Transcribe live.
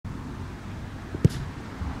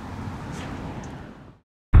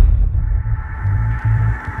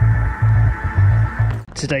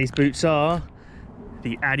Today's boots are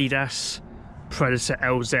the Adidas Predator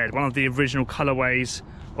LZ, one of the original colourways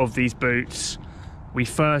of these boots. We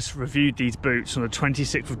first reviewed these boots on the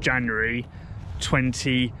 26th of January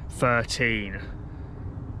 2013.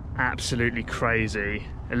 Absolutely crazy.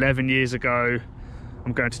 11 years ago.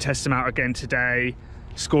 I'm going to test them out again today.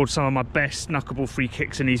 Scored some of my best knuckleball free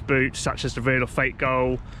kicks in these boots, such as the real or fake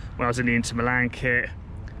goal when I was in the Inter Milan kit.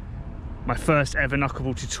 My first ever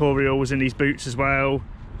knuckleball tutorial was in these boots as well,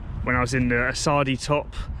 when I was in the Asadi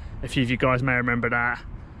top. A few of you guys may remember that.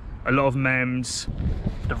 A lot of mems.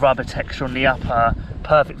 The rubber texture on the upper,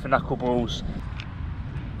 perfect for knuckleballs.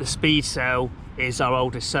 The Speed Cell is our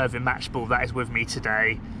oldest serving match ball that is with me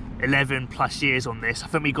today. 11 plus years on this. I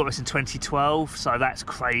think we got this in 2012, so that's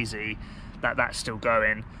crazy that that's still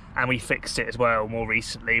going. And we fixed it as well more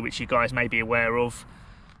recently, which you guys may be aware of.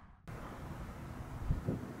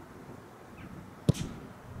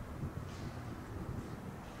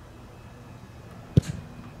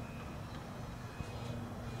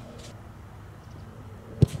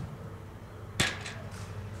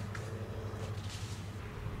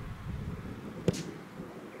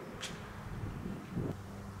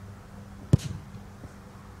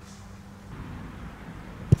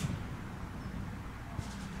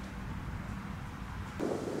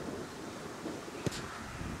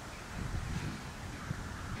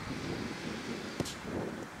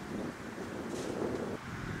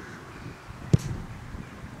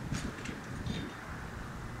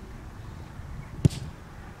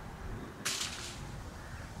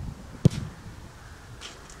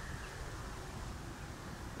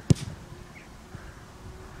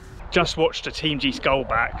 Just watched a Teamgeist goal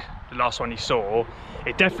back, the last one you saw.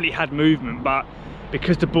 It definitely had movement, but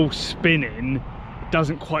because the ball's spinning, it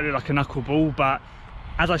doesn't quite look like a knuckleball. But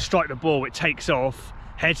as I strike the ball, it takes off,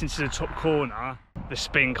 heads into the top corner. The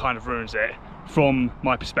spin kind of ruins it, from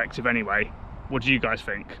my perspective anyway. What do you guys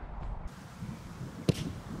think?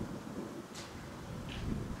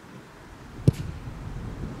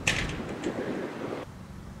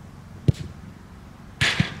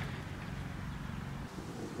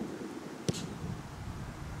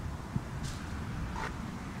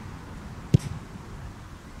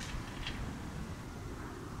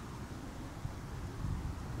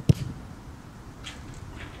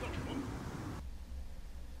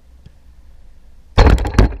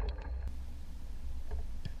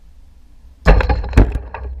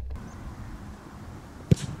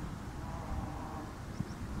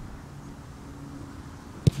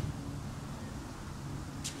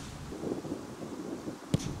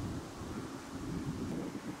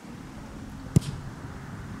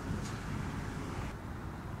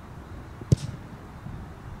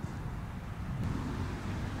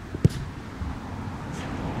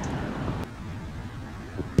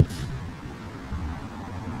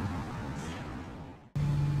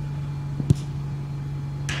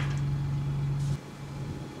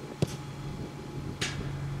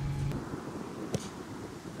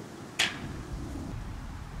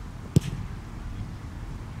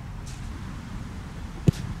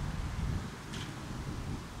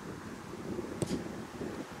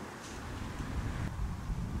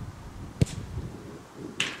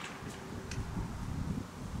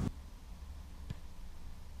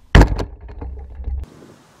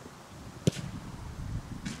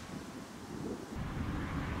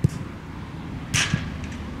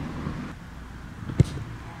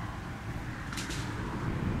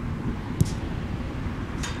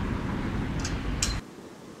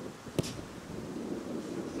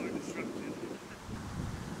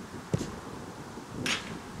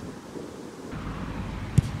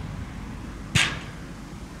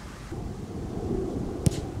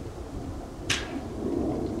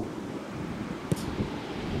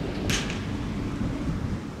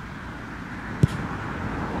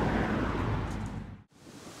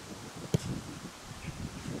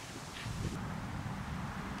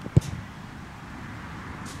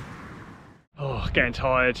 Getting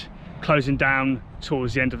tired, closing down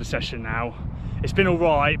towards the end of the session now. It's been all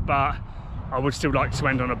right, but I would still like to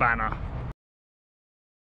end on a banner.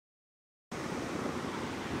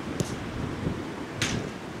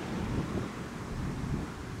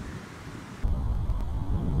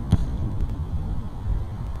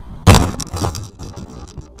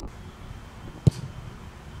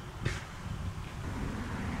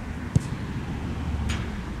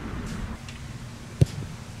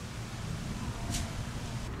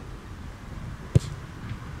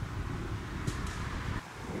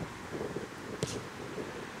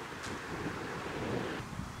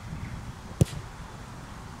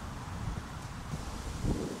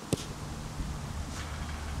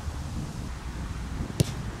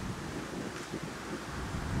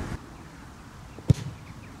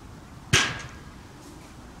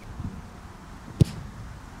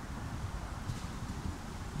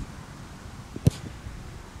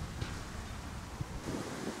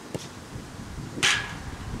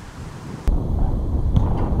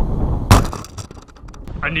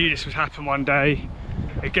 knew this would happen one day.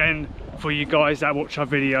 Again, for you guys that watch our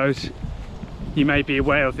videos, you may be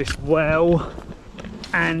aware of this well.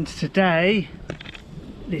 And today,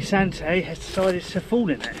 Lisante has decided to fall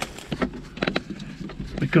in it.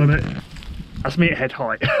 We got it. That's me at head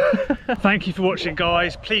height. Thank you for watching,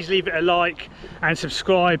 guys. Please leave it a like and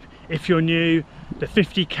subscribe if you're new. The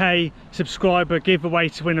 50k subscriber giveaway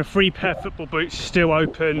to win a free pair of football boots is still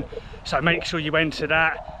open, so make sure you enter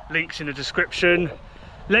that. Links in the description.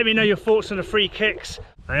 Let me know your thoughts on the free kicks.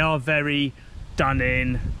 They are very done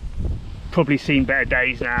in. Probably seen better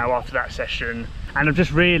days now after that session. And I've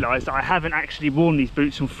just realised that I haven't actually worn these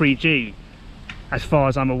boots on 3G. As far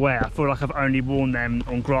as I'm aware, I feel like I've only worn them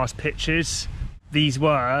on grass pitches. These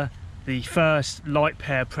were the first light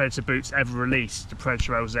pair Predator boots ever released, the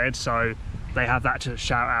Predator LZ, so they have that to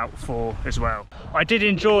shout out for as well. I did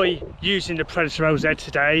enjoy using the Predator LZ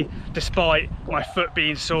today, despite my foot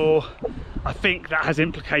being sore. I think that has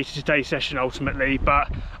implicated today's session ultimately,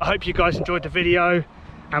 but I hope you guys enjoyed the video,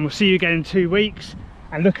 and we'll see you again in 2 weeks.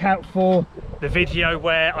 And look out for the video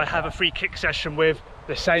where I have a free kick session with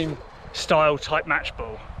the same style type match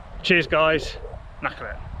ball. Cheers guys, knuckle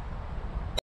it.